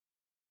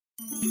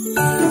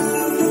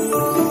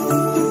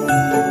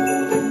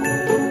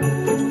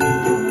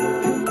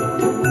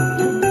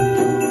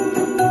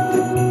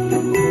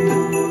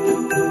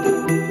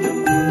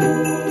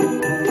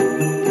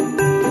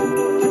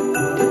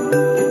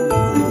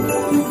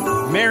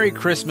Merry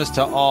Christmas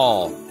to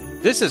all.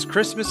 This is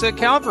Christmas at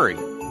Calvary,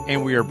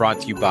 and we are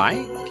brought to you by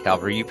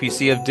Calvary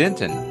UPC of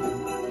Denton.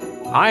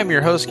 I am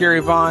your host,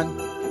 Gary Vaughn.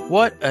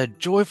 What a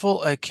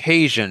joyful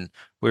occasion.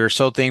 We are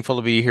so thankful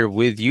to be here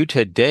with you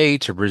today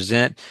to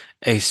present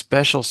a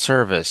special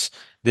service.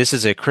 This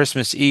is a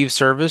Christmas Eve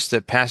service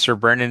that Pastor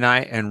Brandon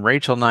Knight and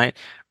Rachel Knight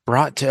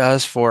brought to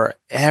us for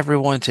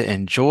everyone to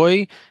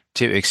enjoy,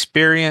 to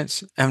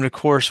experience. And of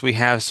course, we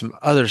have some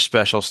other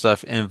special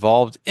stuff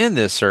involved in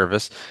this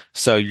service.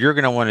 So you're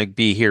going to want to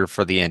be here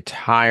for the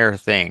entire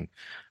thing.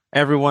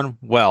 Everyone,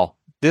 well,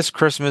 this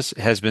Christmas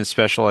has been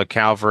special at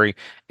Calvary,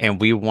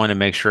 and we want to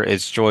make sure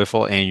it's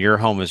joyful in your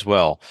home as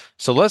well.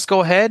 So let's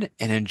go ahead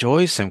and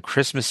enjoy some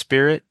Christmas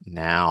spirit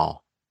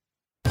now.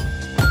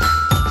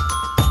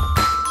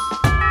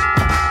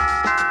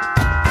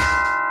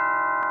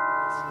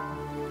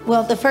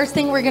 Well, the first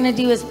thing we're going to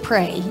do is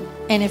pray.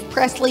 And if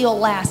Presley will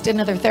last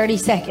another 30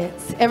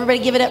 seconds. Everybody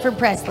give it up for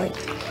Presley.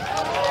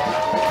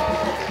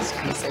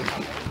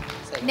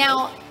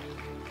 Now,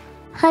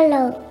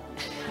 hello.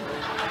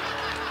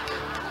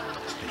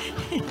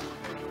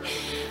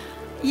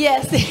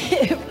 Yes,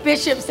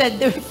 Bishop said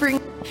the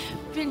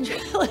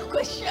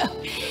ventriloquist show.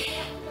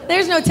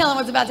 There's no telling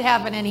what's about to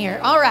happen in here.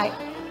 All right.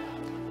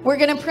 We're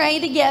going to pray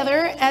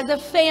together as a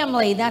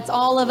family. That's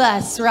all of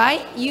us,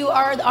 right? You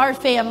are our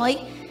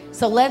family.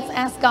 So let's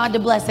ask God to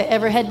bless it.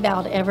 Every head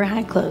bowed, every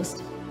eye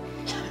closed.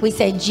 We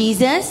say,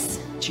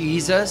 Jesus.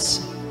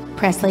 Jesus.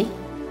 Presley.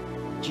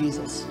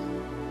 Jesus.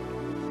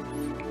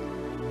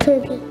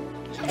 Poopy.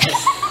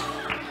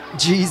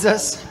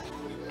 Jesus.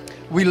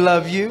 We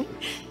love you.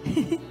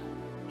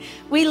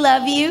 We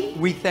love you.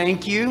 We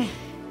thank you.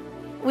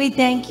 We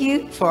thank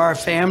you. For our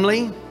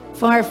family.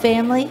 For our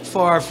family.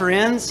 For our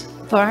friends.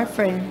 For our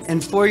friends.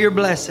 And for your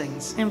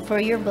blessings. And for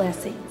your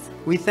blessings.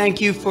 We thank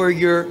you for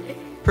your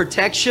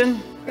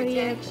protection. For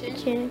your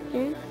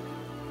protection.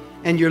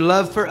 And your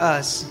love for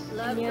us.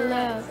 Your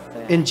love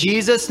for us. In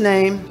Jesus'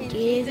 name. In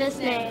Jesus'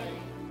 name.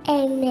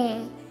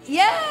 Amen.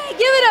 Yeah, give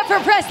it up for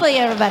Presley,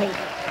 everybody.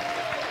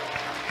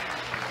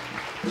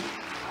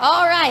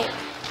 All right.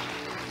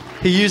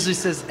 He usually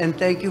says, and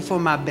thank you for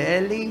my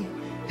belly.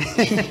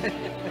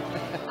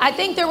 I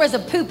think there was a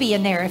poopy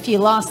in there if you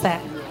lost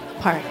that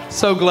part.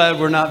 So glad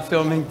we're not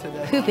filming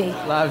today. Poopy.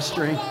 Live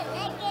stream.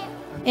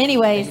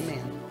 Anyways,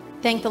 Amen.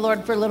 Thank the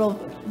Lord for little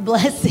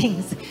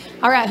blessings.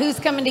 All right,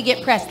 who's coming to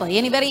get Presley?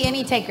 Anybody?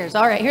 Any takers?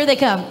 All right, here they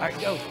come. All right,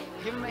 go.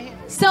 Give him a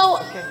hand. So,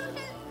 Okay.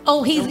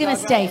 oh, he's going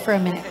to stay for a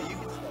minute. You can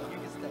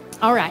stay.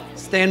 All right.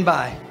 Stand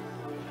by.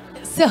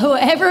 So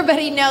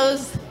everybody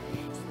knows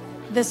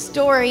the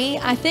story.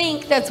 I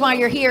think that's why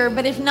you're here.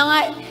 But if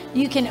not,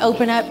 you can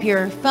open up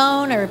your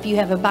phone, or if you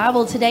have a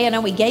Bible today. I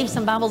know we gave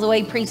some Bibles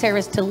away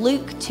pre-service to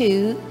Luke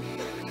 2.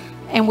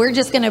 And we're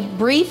just going to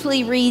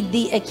briefly read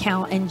the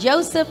account. And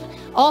Joseph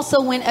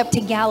also went up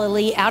to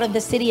Galilee out of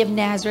the city of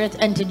Nazareth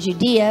unto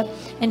Judea,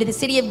 into the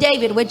city of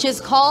David, which is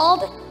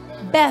called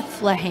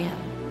Bethlehem.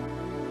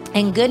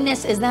 And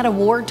goodness, is that a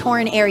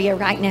war-torn area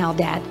right now,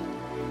 Dad?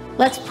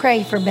 Let's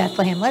pray for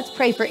Bethlehem. Let's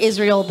pray for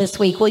Israel this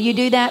week. Will you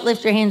do that?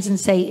 Lift your hands and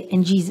say,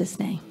 in Jesus'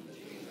 name.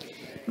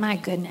 My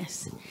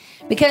goodness.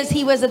 Because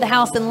he was of the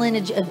house and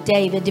lineage of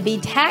David, to be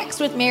taxed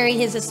with Mary,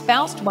 his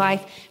espoused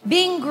wife,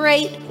 being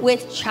great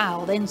with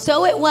child. And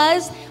so it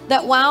was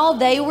that while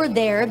they were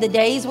there, the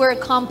days were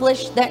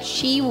accomplished that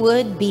she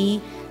would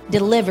be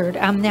delivered.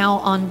 I'm now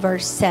on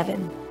verse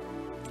 7.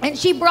 And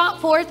she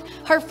brought forth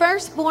her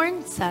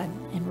firstborn son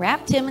and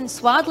wrapped him in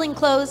swaddling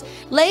clothes,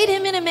 laid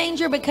him in a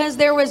manger because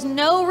there was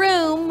no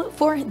room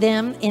for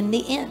them in the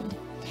inn.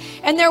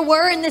 And there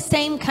were in the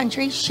same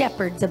country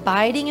shepherds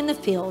abiding in the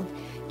field,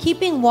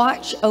 keeping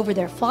watch over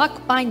their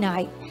flock by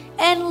night.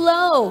 And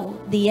lo,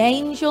 the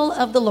angel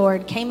of the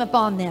Lord came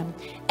upon them,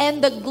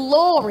 and the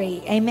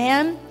glory,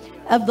 amen,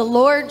 of the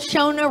Lord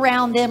shone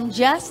around them,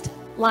 just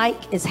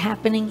like is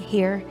happening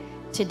here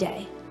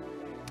today.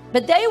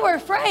 But they were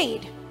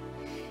afraid.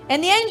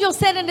 And the angel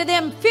said unto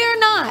them, fear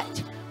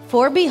not,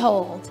 for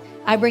behold,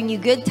 I bring you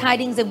good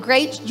tidings of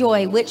great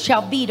joy, which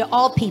shall be to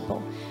all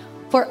people.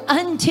 For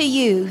unto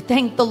you,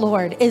 thank the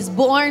Lord, is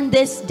born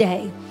this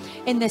day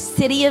in the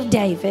city of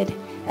David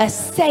a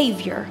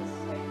Savior,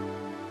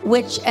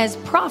 which as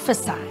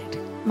prophesied,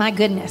 my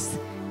goodness,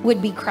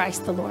 would be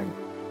Christ the Lord.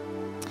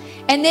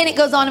 And then it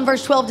goes on in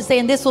verse 12 to say,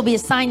 and this will be a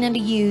sign unto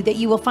you, that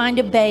you will find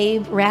a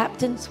babe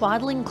wrapped in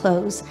swaddling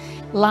clothes,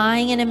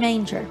 lying in a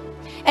manger.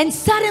 And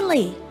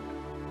suddenly,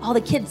 all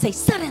the kids say,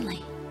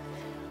 suddenly,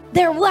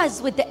 there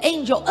was with the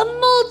angel a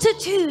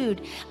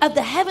multitude of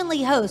the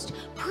heavenly host,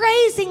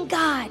 praising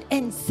God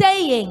and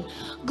saying,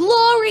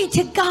 glory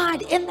to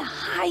God in the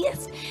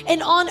highest,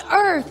 and on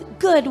earth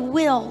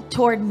goodwill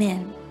toward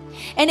men.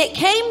 And it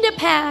came to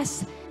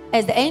pass,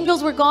 as the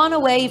angels were gone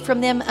away from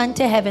them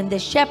unto heaven, the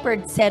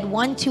shepherds said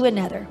one to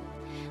another,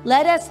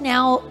 let us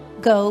now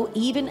go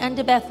even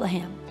unto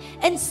Bethlehem,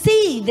 and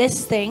see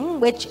this thing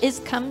which is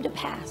come to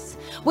pass,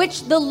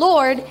 which the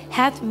Lord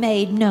hath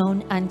made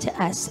known unto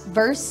us.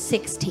 Verse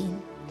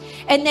 16.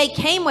 And they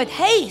came with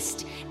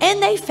haste,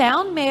 and they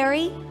found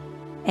Mary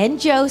and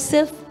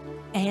Joseph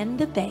and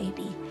the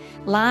baby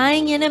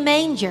lying in a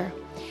manger.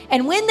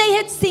 And when they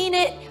had seen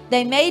it,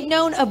 they made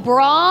known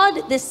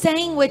abroad the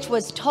saying which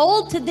was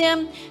told to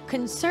them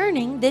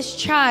concerning this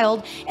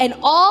child. And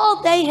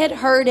all they had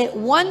heard it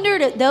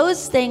wondered at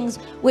those things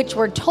which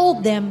were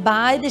told them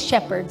by the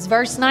shepherds.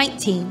 Verse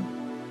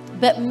 19.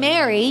 But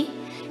Mary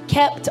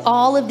kept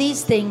all of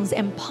these things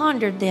and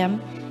pondered them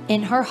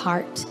in her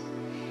heart.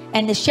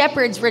 And the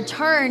shepherds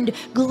returned,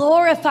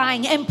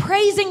 glorifying and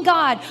praising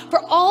God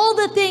for all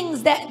the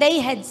things that they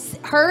had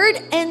heard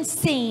and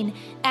seen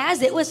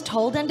as it was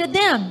told unto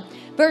them.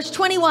 Verse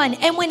 21,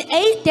 and when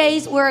 8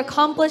 days were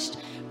accomplished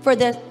for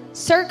the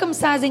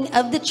circumcising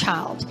of the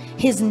child,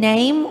 his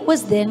name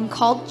was then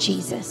called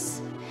Jesus,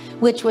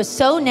 which was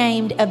so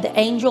named of the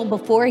angel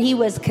before he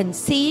was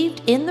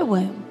conceived in the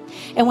womb.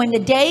 And when the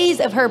days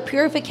of her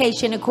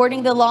purification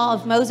according to the law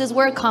of Moses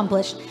were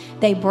accomplished,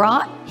 they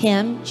brought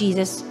him,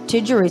 Jesus,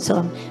 to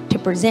Jerusalem to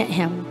present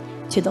him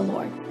to the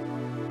Lord.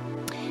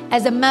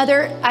 As a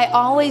mother, I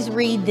always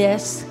read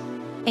this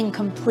in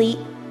complete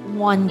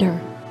wonder.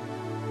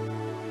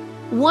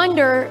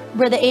 Wonder,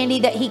 Brother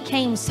Andy, that he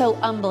came so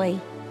humbly.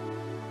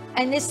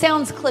 And this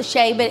sounds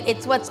cliche, but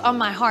it's what's on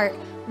my heart.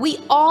 We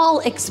all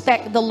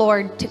expect the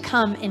Lord to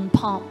come in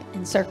pomp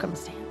and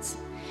circumstance.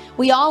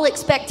 We all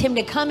expect him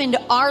to come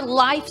into our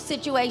life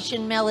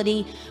situation,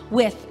 Melody,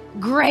 with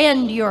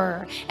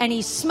grandeur, and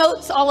he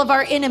smotes all of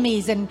our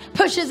enemies and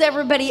pushes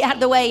everybody out of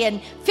the way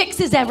and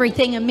fixes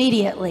everything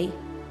immediately.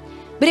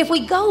 But if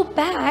we go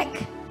back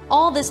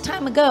all this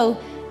time ago,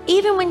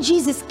 even when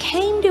Jesus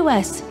came to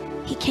us,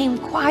 he came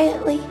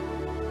quietly,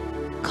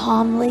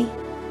 calmly,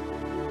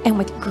 and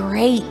with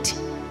great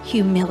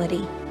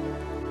humility.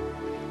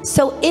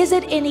 So is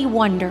it any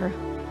wonder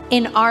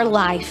in our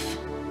life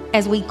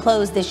as we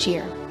close this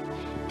year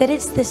that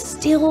it's the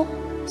still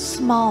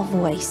small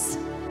voice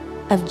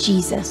of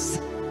Jesus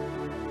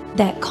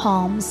that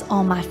calms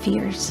all my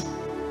fears?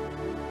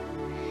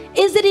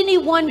 Is it any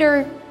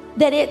wonder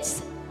that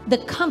it's the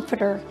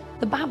Comforter?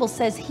 The Bible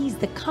says he's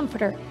the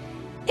Comforter.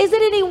 Is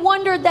it any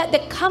wonder that the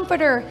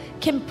Comforter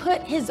can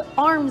put his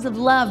arms of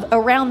love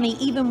around me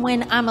even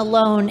when I'm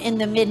alone in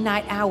the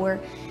midnight hour?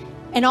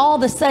 And all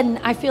of a sudden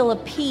I feel a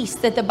peace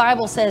that the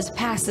Bible says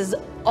passes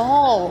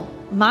all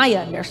my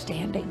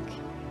understanding.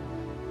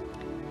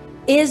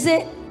 Is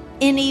it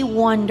any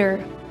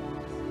wonder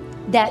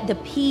that the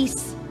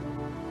peace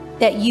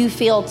that you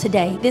feel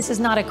today, this is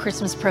not a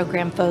Christmas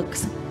program,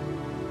 folks.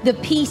 The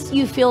peace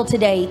you feel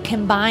today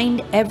can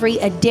bind every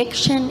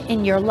addiction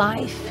in your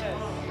life.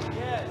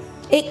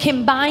 It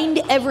can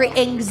bind every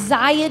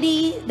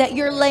anxiety that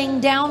you're laying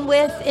down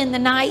with in the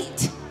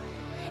night.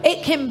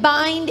 It can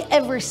bind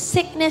every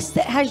sickness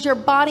that has your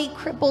body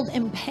crippled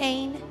in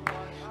pain.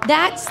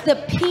 That's the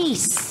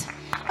peace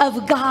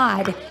of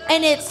God,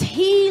 and it's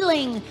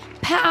healing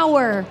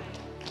power.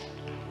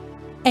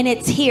 And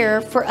it's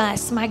here for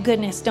us. My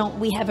goodness, don't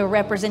we have a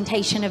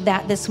representation of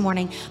that this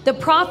morning? The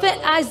prophet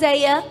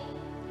Isaiah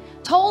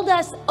told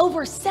us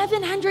over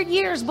 700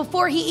 years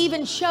before he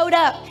even showed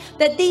up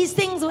that these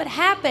things would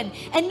happen.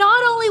 And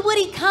not only would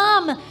he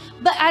come,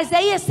 but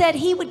Isaiah said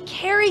he would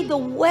carry the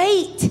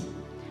weight.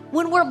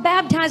 When we're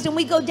baptized and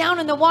we go down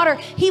in the water,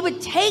 he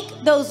would take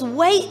those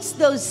weights,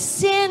 those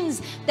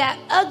sins, that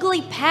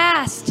ugly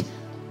past.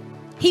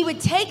 He would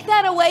take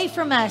that away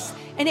from us,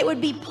 and it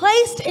would be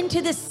placed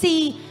into the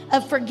sea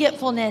of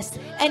forgetfulness.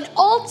 And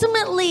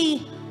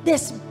ultimately,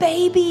 this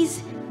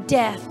baby's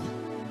death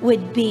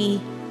would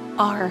be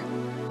our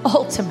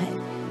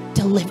ultimate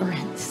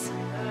deliverance.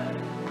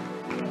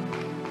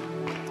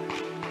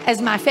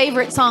 As my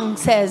favorite song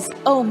says,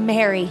 oh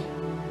Mary,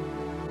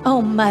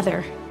 oh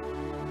mother,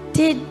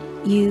 did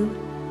you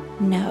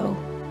know?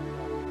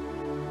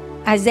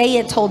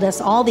 Isaiah told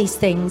us all these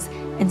things,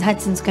 and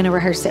Hudson's going to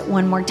rehearse it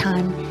one more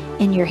time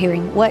in your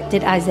hearing. What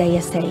did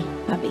Isaiah say,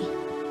 Bubby?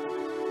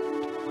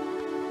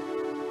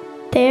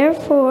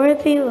 Therefore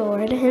the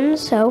Lord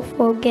himself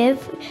will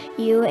give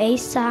you a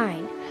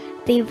sign.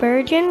 The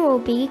virgin will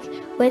be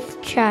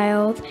with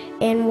child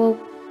and will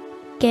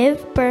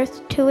give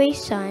birth to a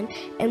son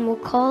and will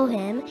call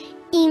him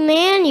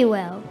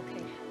Emmanuel.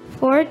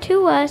 For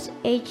to us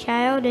a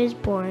child is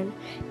born,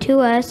 to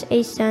us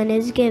a son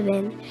is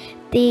given.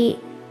 The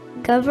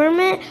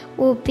government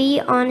will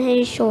be on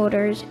his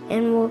shoulders,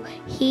 and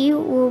he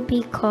will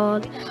be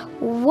called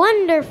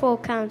Wonderful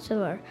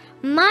Counselor,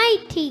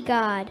 Mighty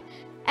God,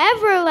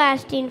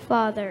 Everlasting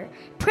Father,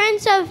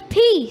 Prince of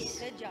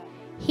Peace.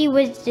 He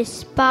was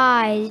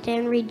despised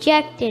and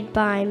rejected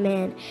by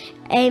men,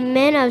 a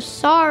man of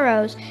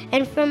sorrows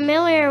and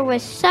familiar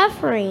with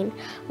suffering,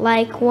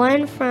 like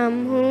one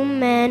from whom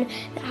men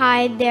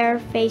hide their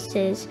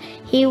faces.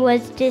 He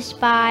was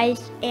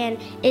despised and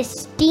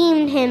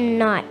esteemed him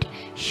not.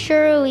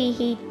 Surely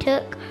he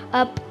took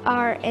up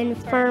our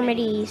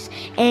infirmities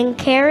and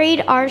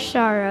carried our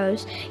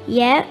sorrows.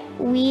 Yet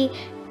we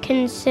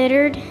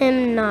considered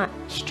him not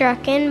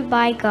stricken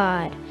by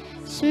God,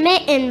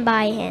 smitten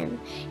by him,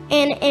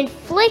 and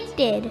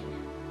afflicted.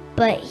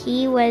 But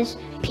he was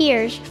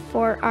pierced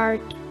for our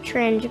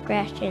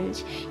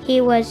transgressions. He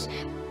was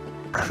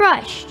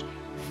crushed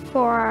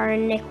for our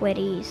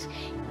iniquities.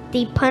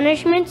 The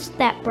punishments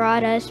that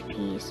brought us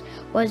peace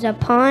was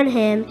upon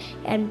him,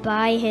 and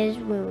by his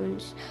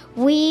wounds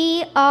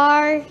we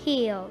are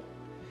healed.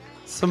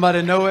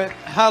 Somebody know it?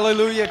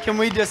 Hallelujah. Can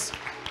we just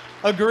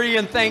agree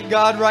and thank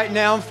God right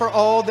now for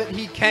all that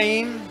he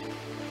came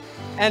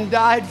and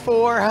died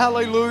for?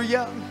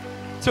 Hallelujah.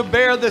 To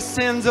bear the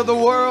sins of the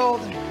world.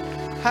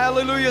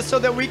 Hallelujah. So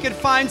that we could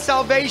find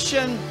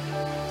salvation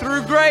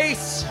through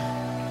grace.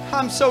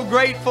 I'm so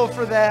grateful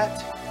for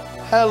that.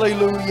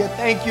 Hallelujah.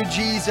 Thank you,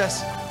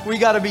 Jesus. We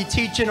got to be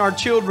teaching our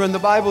children. The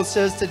Bible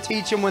says to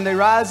teach them when they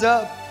rise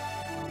up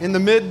in the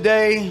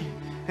midday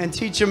and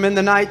teach them in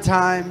the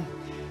nighttime,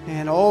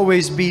 and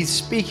always be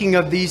speaking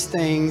of these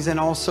things, and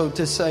also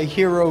to say,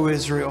 "Hear, O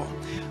Israel,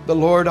 the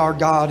Lord our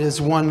God is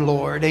one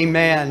Lord."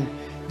 Amen.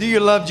 Do you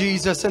love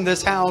Jesus in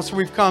this house?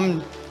 We've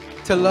come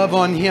to love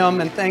on him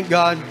and thank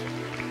God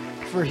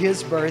for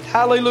his birth.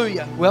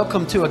 Hallelujah.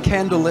 Welcome to a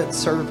candlelit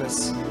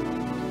service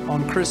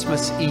on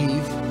Christmas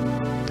Eve.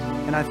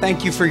 And I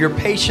thank you for your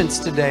patience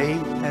today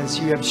as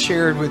you have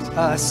shared with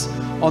us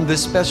on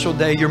this special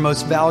day your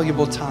most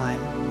valuable time.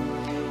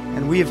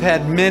 And we have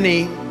had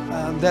many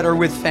that are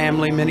with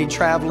family, many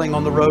traveling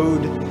on the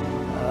road,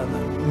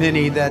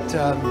 many that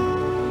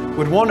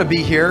would want to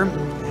be here.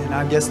 And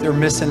I guess they're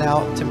missing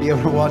out to be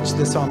able to watch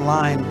this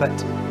online, but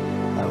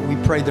we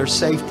pray their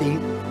safety.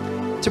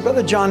 To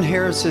Brother John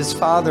Harris's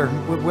father,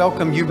 we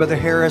welcome you, Brother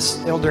Harris,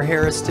 Elder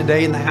Harris,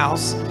 today in the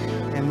house.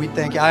 And we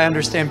thank, I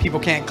understand people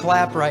can't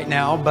clap right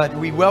now, but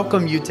we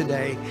welcome you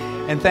today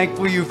and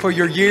thankful you for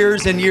your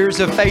years and years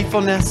of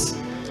faithfulness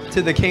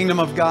to the kingdom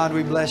of God.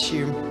 We bless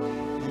you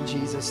in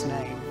Jesus'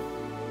 name.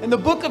 In the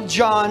book of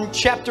John,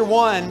 chapter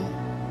 1,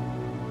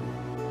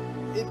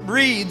 it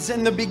reads,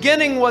 "In the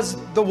beginning was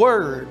the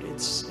Word."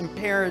 It's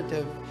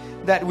imperative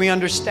that we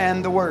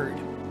understand the Word.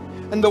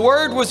 "And the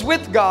Word was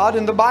with God,"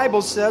 and the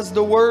Bible says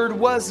the Word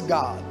was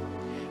God.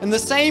 "And the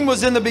same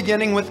was in the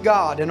beginning with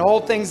God, and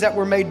all things that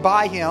were made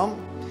by him,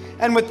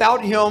 and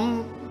without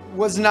him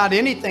was not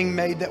anything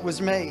made that was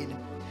made.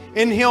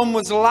 In him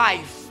was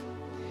life,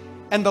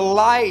 and the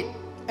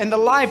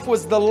life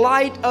was the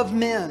light of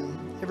men."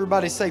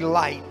 Everybody say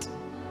light.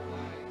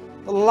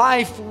 "The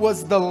life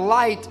was the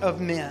light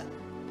of men.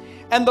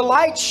 And the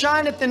light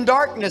shineth in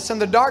darkness, and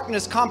the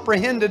darkness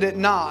comprehended it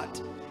not.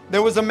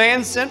 There was a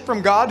man sent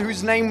from God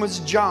whose name was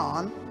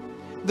John.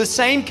 The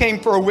same came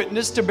for a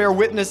witness, to bear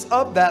witness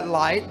of that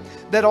light,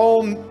 that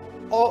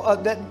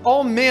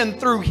all men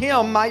through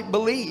him might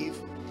believe.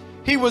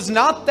 He was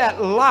not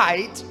that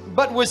light,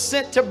 but was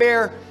sent to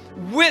bear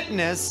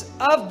witness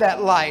of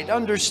that light,"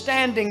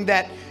 understanding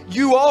that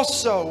you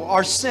also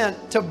are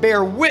sent to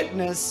bear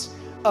witness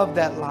of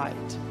that light.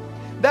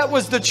 "That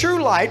was the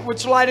true light,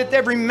 which lighteth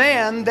every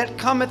man that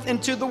cometh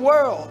into the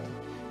world."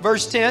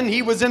 Verse 10,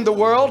 "He was in the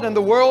world, and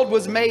the world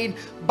was made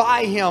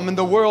by him, and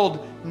the world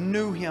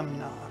knew him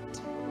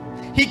not.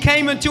 He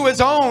came into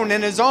his own,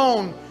 and his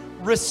own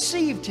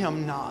received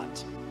him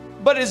not.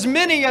 But as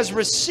many as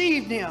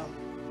received him,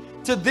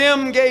 to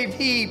them gave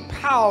he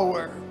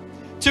power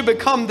to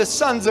become the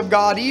sons of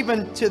God,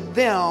 even to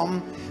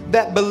them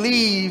that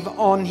believe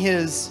on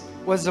his,"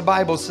 what does the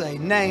Bible say?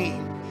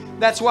 Name.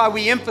 That's why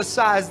we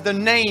emphasize the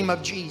name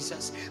of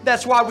Jesus.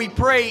 That's why we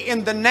pray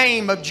in the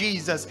name of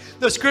Jesus.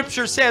 The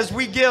scripture says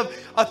we give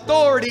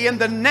authority in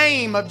the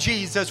name of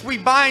Jesus. We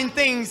bind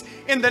things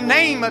in the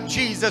name of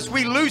Jesus.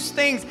 We loose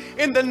things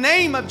in the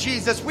name of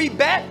Jesus. We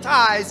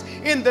baptize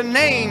in the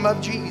name of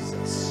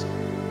Jesus.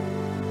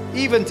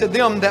 Even to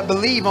them that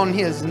believe on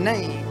his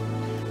name,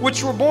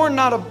 which were born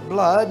not of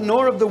blood,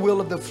 nor of the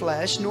will of the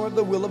flesh, nor of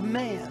the will of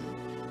man,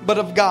 but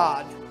of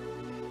God.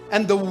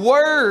 And the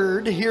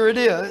Word, here it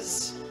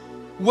is,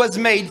 was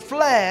made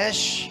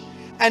flesh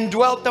and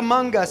dwelt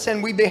among us,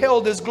 and we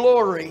beheld his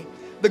glory.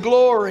 The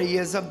glory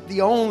is of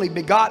the only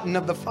begotten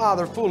of the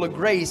Father, full of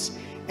grace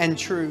and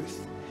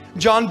truth.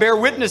 John bare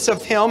witness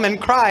of him and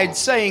cried,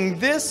 saying,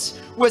 This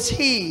was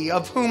he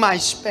of whom I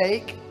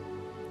spake.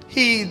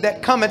 He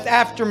that cometh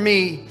after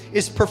me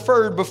is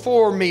preferred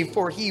before me,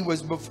 for he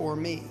was before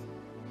me.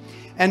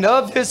 And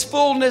of his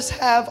fullness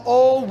have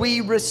all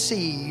we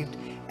received,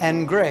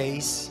 and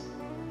grace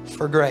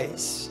for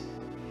grace.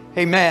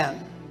 Amen.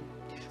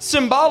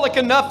 Symbolic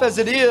enough as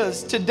it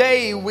is,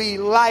 today we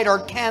light our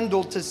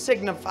candle to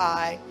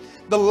signify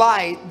the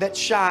light that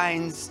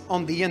shines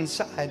on the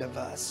inside of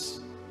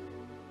us.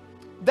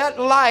 That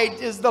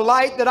light is the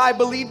light that I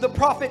believe the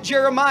prophet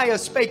Jeremiah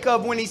spake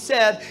of when he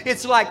said,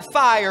 it's like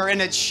fire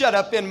and it's shut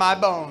up in my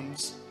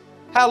bones.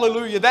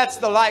 Hallelujah. That's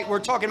the light we're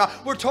talking about.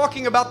 We're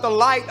talking about the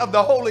light of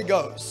the Holy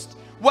Ghost.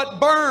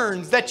 What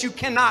burns that you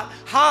cannot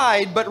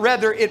hide, but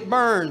rather it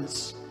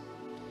burns.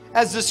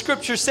 As the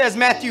scripture says,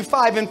 Matthew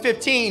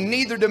 5:15,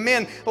 neither do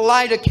men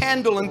light a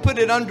candle and put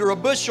it under a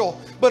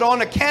bushel, but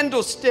on a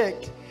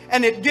candlestick,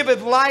 And it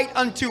giveth light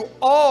unto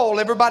all.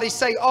 Everybody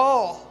say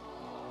all.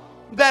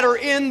 That are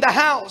in the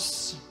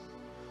house.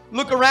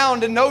 Look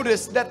around and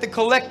notice that the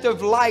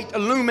collective light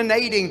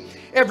illuminating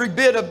every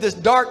bit of this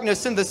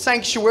darkness in the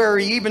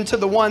sanctuary, even to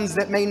the ones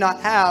that may not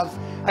have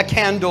a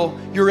candle,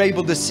 you're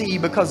able to see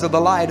because of the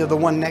light of the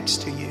one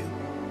next to you.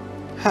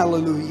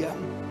 Hallelujah.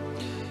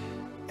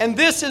 And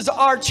this is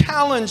our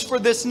challenge for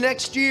this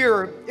next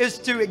year, is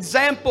to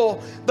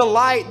example the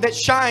light that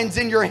shines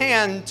in your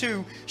hand,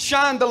 to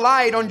shine the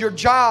light on your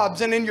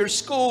jobs and in your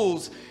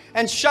schools,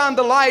 and shine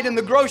the light in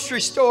the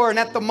grocery store and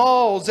at the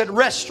malls, at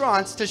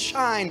restaurants, to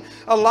shine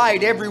a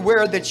light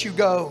everywhere that you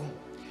go.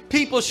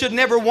 People should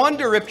never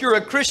wonder if you're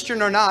a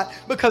Christian or not,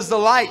 because the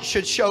light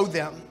should show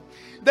them.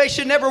 They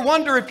should never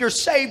wonder if you're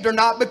saved or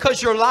not,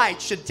 because your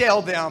light should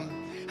tell them.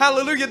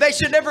 Hallelujah. They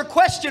should never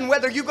question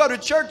whether you go to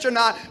church or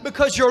not,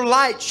 because your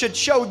light should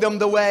show them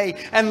the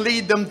way and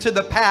lead them to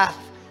the path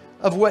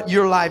of what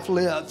your life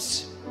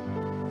lives.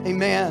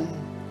 Amen.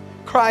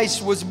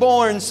 Christ was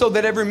born so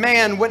that every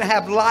man would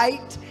have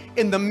light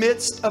in the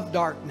midst of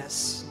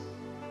darkness.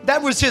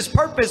 That was his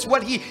purpose.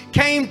 What he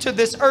came to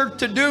this earth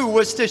to do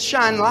was to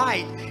shine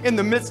light in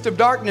the midst of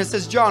darkness,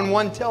 as John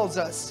 1 tells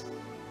us.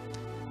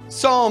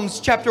 Psalms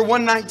chapter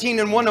 119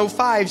 and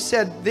 105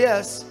 said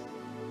this,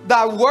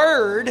 thy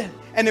word,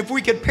 and if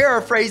we could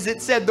paraphrase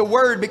it, said the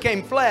word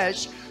became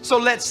flesh. So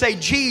let's say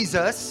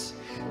Jesus.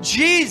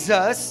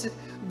 Jesus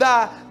is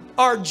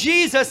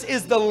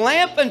the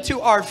lamp unto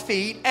our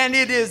feet, and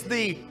it is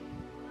the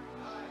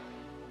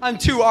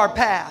unto our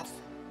path.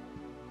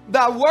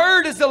 Thy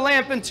word is the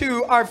lamp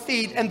unto our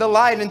feet and the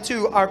light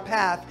unto our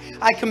path.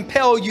 I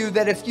compel you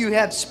that if you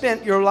have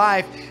spent your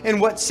life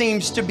in what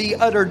seems to be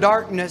utter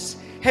darkness,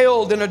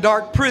 held in a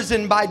dark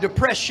prison by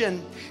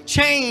depression,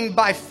 chained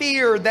by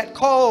fear that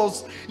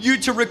calls you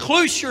to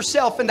recluse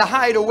yourself and to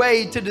hide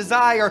away, to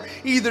desire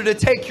either to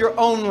take your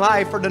own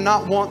life or to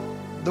not want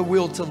the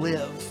will to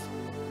live.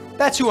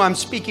 That's who I'm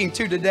speaking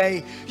to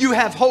today. You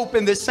have hope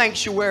in this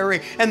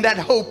sanctuary, and that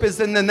hope is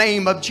in the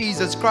name of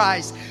Jesus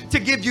Christ. To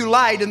give you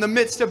light in the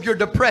midst of your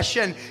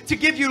depression, to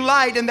give you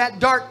light in that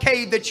dark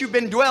cave that you've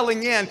been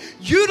dwelling in.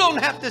 You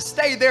don't have to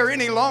stay there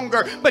any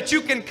longer, but you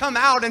can come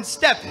out and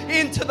step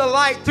into the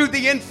light through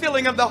the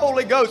infilling of the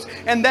Holy Ghost,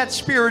 and that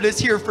Spirit is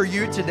here for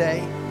you today.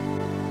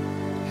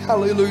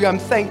 Hallelujah. I'm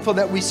thankful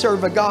that we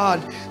serve a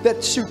God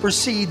that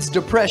supersedes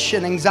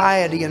depression,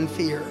 anxiety, and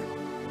fear.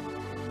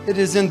 It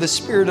is in the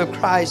Spirit of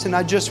Christ. And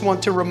I just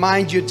want to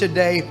remind you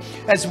today,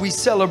 as we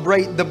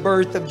celebrate the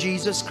birth of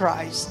Jesus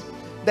Christ,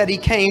 that He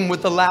came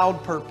with a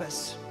loud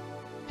purpose.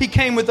 He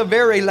came with a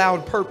very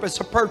loud purpose,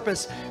 a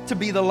purpose to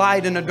be the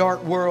light in a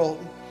dark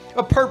world.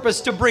 A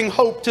purpose to bring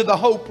hope to the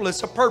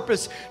hopeless, a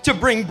purpose to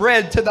bring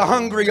bread to the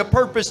hungry, a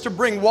purpose to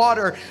bring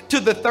water to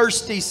the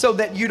thirsty, so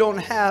that you don't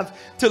have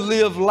to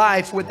live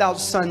life without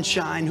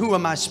sunshine. Who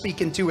am I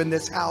speaking to in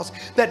this house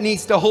that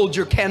needs to hold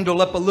your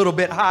candle up a little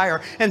bit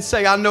higher and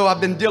say, I know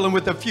I've been dealing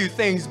with a few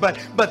things, but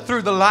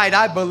through the light,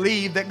 I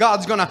believe that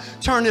God's going to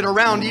turn it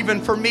around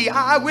even for me.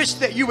 I wish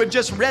that you would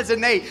just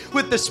resonate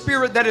with the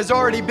Spirit that has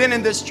already been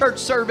in this church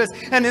service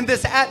and in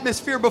this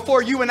atmosphere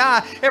before you and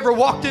I ever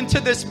walked into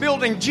this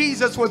building.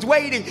 Jesus was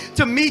waiting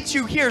to meet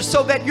you here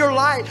so that your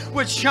light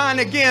would shine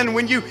again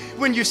when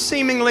you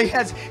seemingly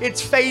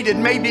it's faded.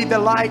 Maybe the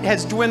light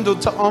has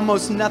dwindled to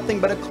almost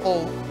nothing but a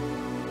coal,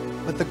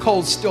 but the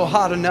coal's still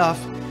hot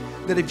enough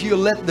that if you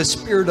let the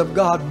Spirit of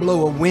God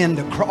blow a wind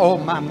across, oh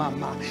my,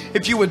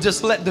 if you would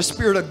just let the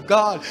Spirit of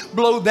God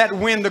blow that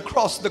wind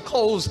across the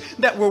coals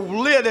that were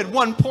lit at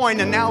one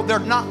point and now they're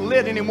not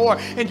lit anymore,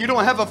 and you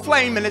don't have a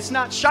flame and it's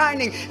not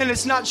shining and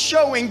it's not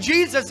showing.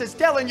 Jesus is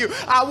telling you,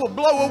 I will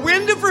blow a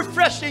wind of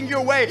refreshing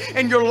your way,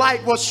 and your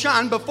light will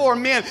shine before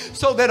men,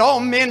 so that all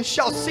men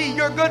shall see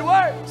your good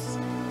works.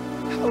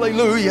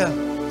 Hallelujah.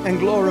 And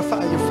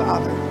glorify your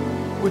Father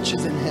which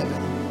is in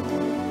heaven.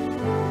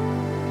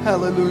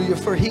 Hallelujah.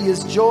 For He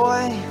is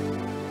joy,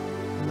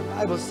 and the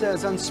Bible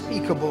says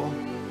unspeakable.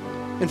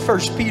 In 1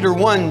 Peter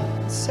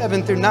 1,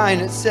 7 through 9,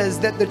 it says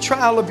that the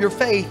trial of your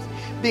faith,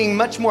 being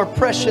much more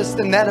precious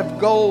than that of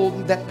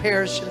gold that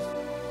perisheth,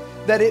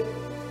 that it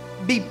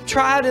be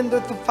tried into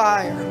the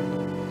fire,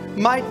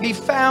 might be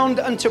found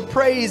unto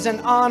praise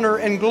and honor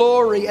and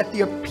glory at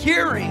the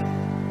appearing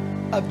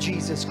of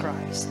Jesus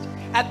Christ,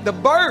 at the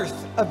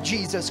birth of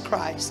Jesus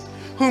Christ,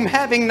 whom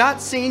having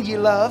not seen ye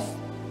love,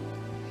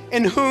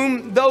 in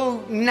whom,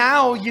 though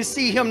now ye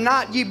see Him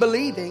not, ye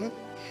believing,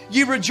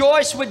 ye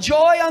rejoice with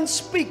joy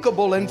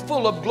unspeakable and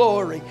full of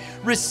glory,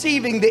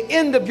 receiving the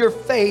end of your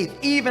faith,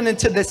 even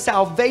into the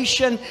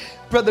salvation.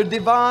 Brother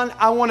Devon,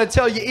 I want to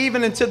tell you,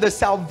 even into the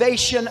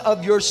salvation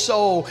of your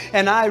soul.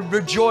 And I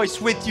rejoice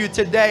with you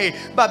today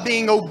by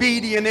being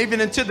obedient,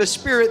 even into the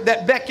Spirit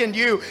that beckoned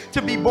you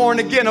to be born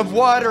again of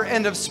water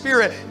and of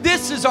Spirit.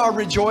 This is our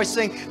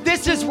rejoicing.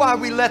 This is why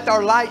we let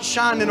our light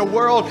shine in a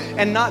world,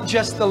 and not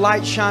just the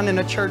light shine in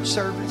a church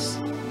service.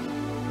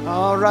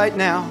 All right,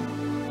 now,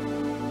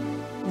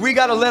 we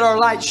got to let our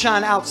light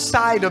shine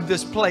outside of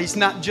this place,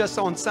 not just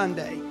on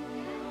Sunday.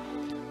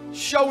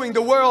 showing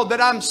the world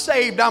that I'm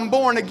saved, I'm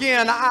born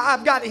again,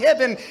 I've got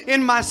heaven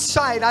in my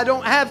sight, I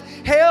don't have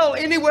hell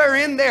anywhere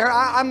in there.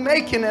 I'm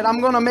making it. I'm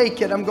going to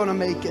make it. I'm going to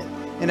make it.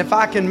 And if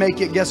I can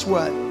make it, guess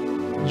what?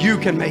 You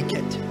can make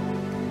it.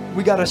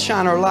 We got to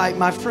shine our light.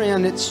 My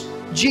friend, it's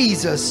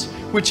Jesus,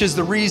 which is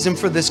the reason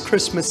for this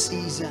Christmas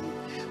season.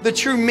 The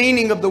true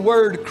meaning of the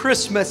word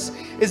Christmas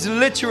is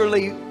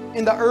literally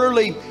in the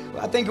early,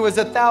 I think it was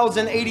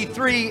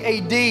 1083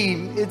 AD,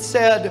 it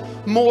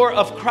said more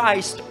of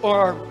Christ,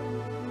 or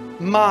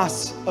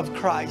Mass of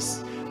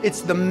Christ.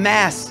 It's the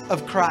Mass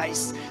of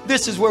Christ.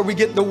 This is where we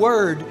get the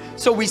word.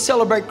 So we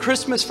celebrate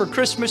Christmas for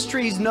Christmas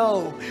trees?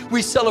 No.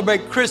 We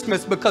celebrate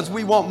Christmas because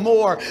we want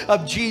more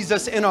of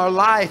Jesus in our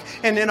life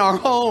and in our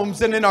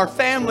homes and in our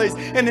families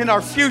and in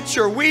our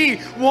future.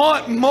 We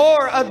want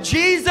more of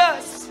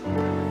Jesus.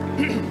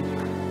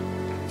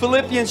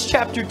 Philippians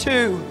chapter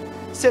 2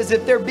 says,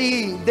 if there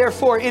be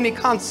therefore any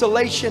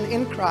consolation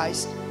in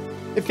Christ,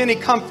 if any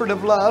comfort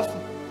of love,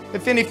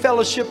 if any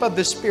fellowship of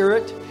the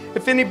Spirit,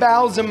 if any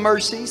bowels and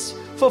mercies,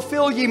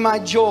 fulfill ye my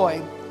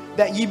joy,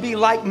 that ye be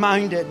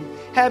like-minded,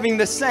 having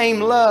the same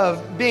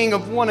love, being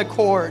of one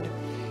accord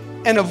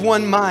and of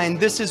one mind.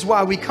 This is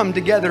why we come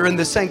together in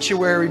the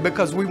sanctuary,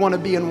 because we want to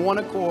be in one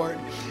accord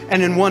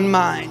and in one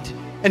mind.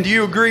 And do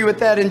you agree with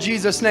that? In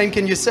Jesus' name,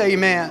 can you say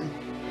amen?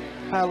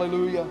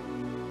 Hallelujah.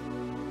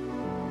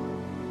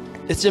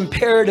 It's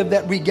imperative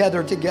that we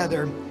gather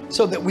together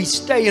so that we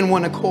stay in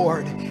one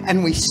accord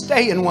and we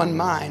stay in one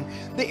mind.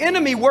 The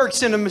enemy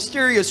works in a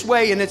mysterious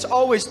way, and it's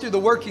always through the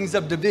workings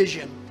of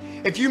division.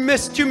 If you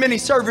miss too many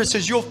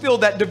services, you'll feel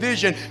that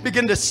division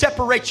begin to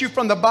separate you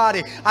from the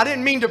body. I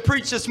didn't mean to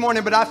preach this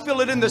morning, but I feel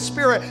it in the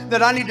spirit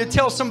that I need to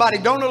tell somebody,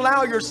 don't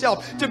allow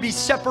yourself to be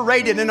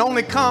separated and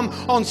only come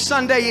on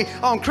Sunday,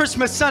 on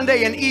Christmas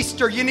Sunday and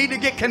Easter. You need to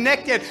get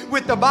connected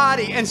with the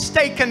body and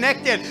stay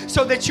connected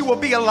so that you will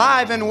be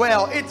alive and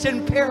well. It's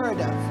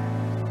imperative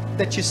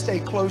that you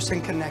stay close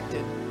and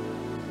connected.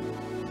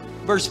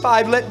 Verse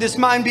 5, let this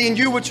mind be in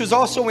you, which was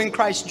also in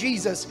Christ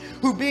Jesus,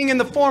 who being in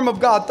the form of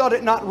God, thought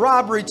it not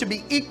robbery to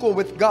be equal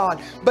with God,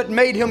 but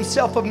made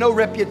himself of no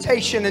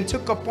reputation, and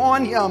took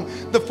upon him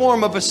the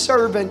form of a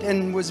servant,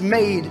 and was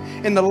made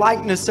in the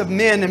likeness of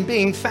men, and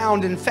being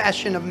found in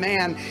fashion of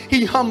man,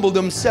 he humbled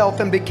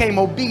himself and became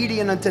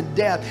obedient unto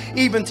death,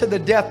 even to the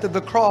death of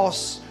the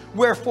cross.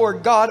 Wherefore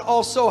God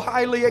also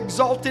highly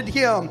exalted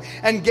him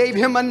and gave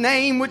him a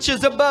name which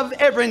is above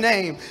every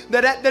name,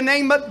 that at the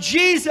name of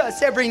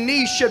Jesus every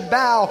knee should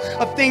bow,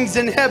 of things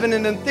in heaven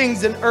and in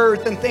things in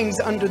earth and things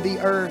under the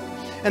earth,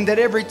 and that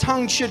every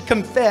tongue should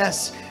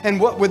confess. And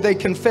what would they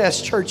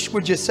confess, church?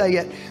 Would you say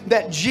it?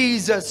 That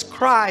Jesus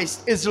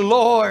Christ is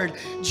Lord.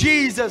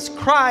 Jesus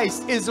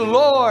Christ is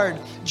Lord.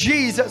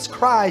 Jesus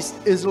Christ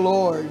is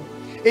Lord.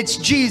 It's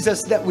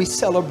Jesus that we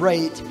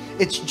celebrate.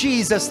 It's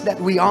Jesus that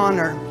we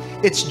honor.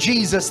 It's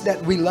Jesus that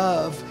we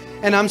love.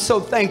 And I'm so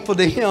thankful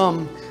to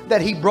him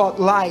that he brought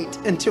light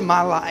into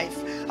my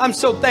life. I'm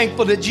so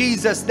thankful to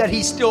Jesus that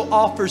he still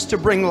offers to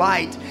bring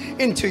light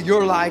into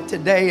your life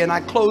today. And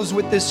I close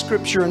with this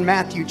scripture in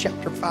Matthew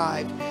chapter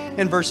 5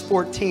 and verse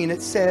 14.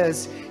 It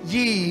says,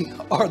 ye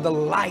are the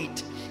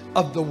light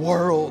of the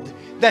world.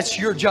 That's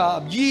your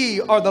job. Ye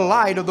are the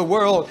light of the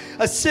world.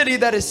 A city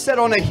that is set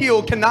on a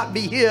hill cannot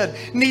be hid.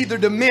 Neither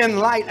do men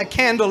light a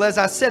candle, as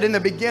I said in the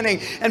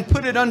beginning, and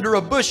put it under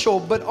a bushel,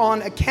 but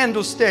on a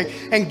candlestick,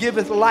 and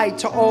giveth light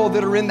to all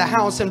that are in the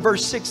house. And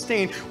verse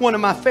 16, one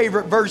of my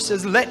favorite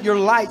verses, let your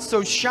light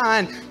so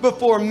shine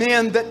before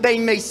men that they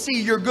may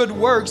see your good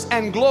works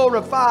and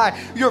glorify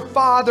your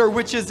Father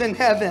which is in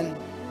heaven.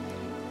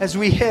 As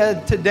we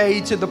head today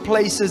to the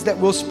places that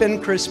we'll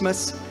spend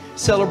Christmas,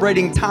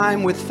 celebrating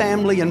time with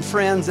family and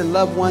friends and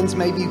loved ones,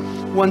 maybe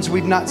ones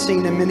we've not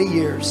seen in many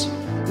years,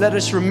 let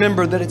us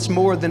remember that it's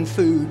more than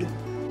food.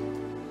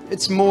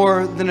 It's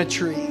more than a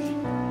tree.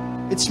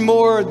 It's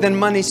more than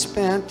money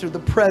spent or the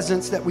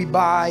presents that we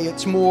buy.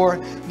 It's more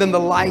than the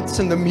lights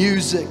and the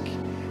music.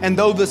 And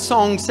though the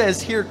song says,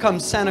 here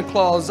comes Santa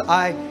Claus,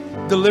 I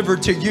deliver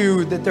to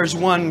you that there's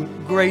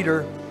one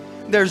greater.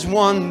 There's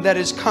one that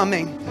is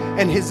coming,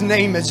 and his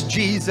name is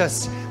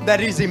Jesus.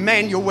 That is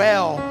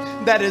Emmanuel.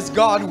 That is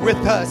God with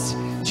us.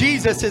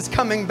 Jesus is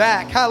coming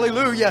back.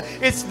 Hallelujah.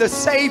 It's the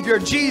Savior,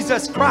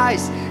 Jesus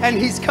Christ, and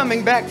he's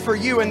coming back for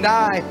you and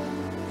I,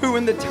 who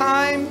in the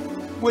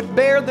time would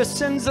bear the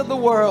sins of the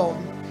world,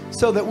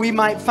 so that we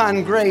might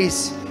find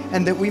grace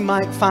and that we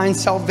might find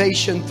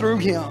salvation through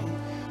him.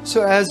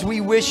 So as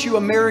we wish you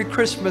a Merry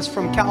Christmas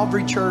from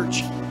Calvary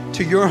Church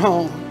to your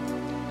home,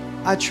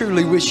 I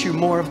truly wish you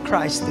more of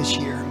Christ this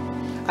year.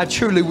 I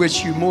truly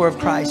wish you more of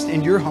Christ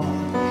in your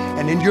home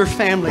and in your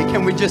family.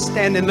 Can we just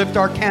stand and lift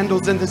our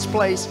candles in this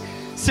place,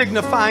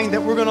 signifying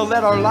that we're going to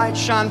let our light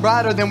shine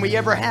brighter than we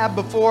ever have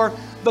before.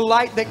 The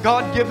light that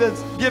God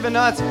given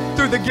us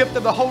through the gift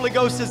of the Holy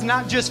Ghost is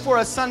not just for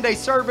a Sunday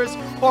service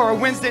or a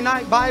Wednesday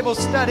night Bible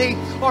study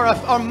or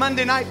a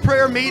Monday night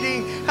prayer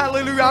meeting.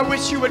 Hallelujah. I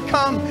wish you would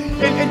come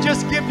and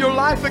just give your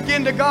life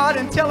again to God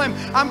and tell Him,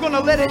 I'm going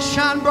to let it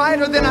shine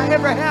brighter than I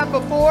ever have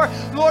before.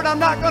 Lord, I'm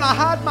not going to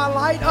hide my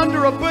light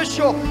under a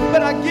bushel,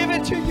 but I give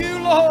it to you,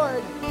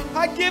 Lord.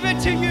 I give it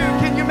to you.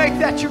 Can you make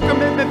that your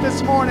commitment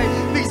this morning?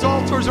 These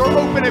altars are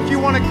open. If you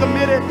want to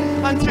commit it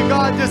unto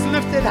God, just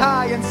lift it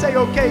high and say,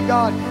 okay,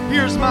 God,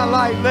 here's my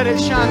light. Let it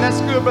shine. That's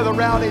good, Brother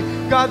Rowdy.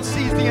 God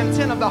sees the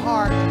intent of the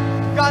heart.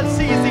 God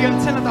sees the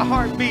intent of the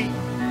heartbeat.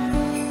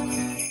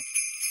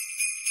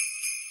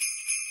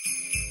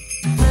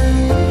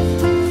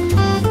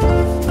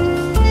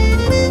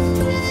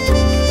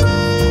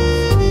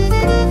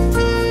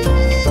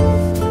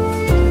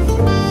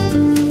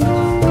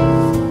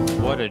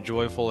 A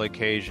joyful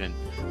occasion.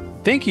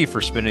 Thank you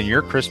for spending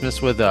your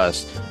Christmas with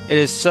us. It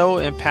is so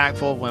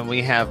impactful when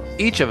we have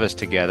each of us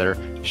together,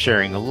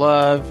 sharing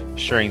love,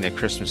 sharing the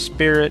Christmas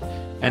spirit,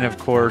 and of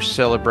course,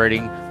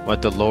 celebrating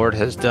what the Lord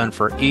has done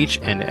for each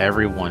and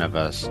every one of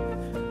us.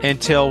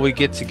 Until we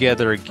get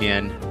together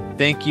again,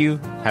 thank you.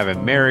 Have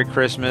a Merry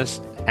Christmas,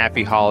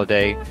 Happy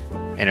Holiday,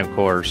 and of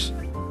course,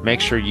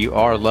 make sure you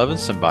are loving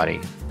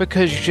somebody,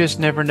 because you just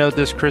never know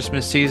this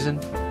Christmas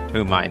season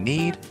who might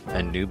need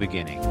a new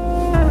beginning.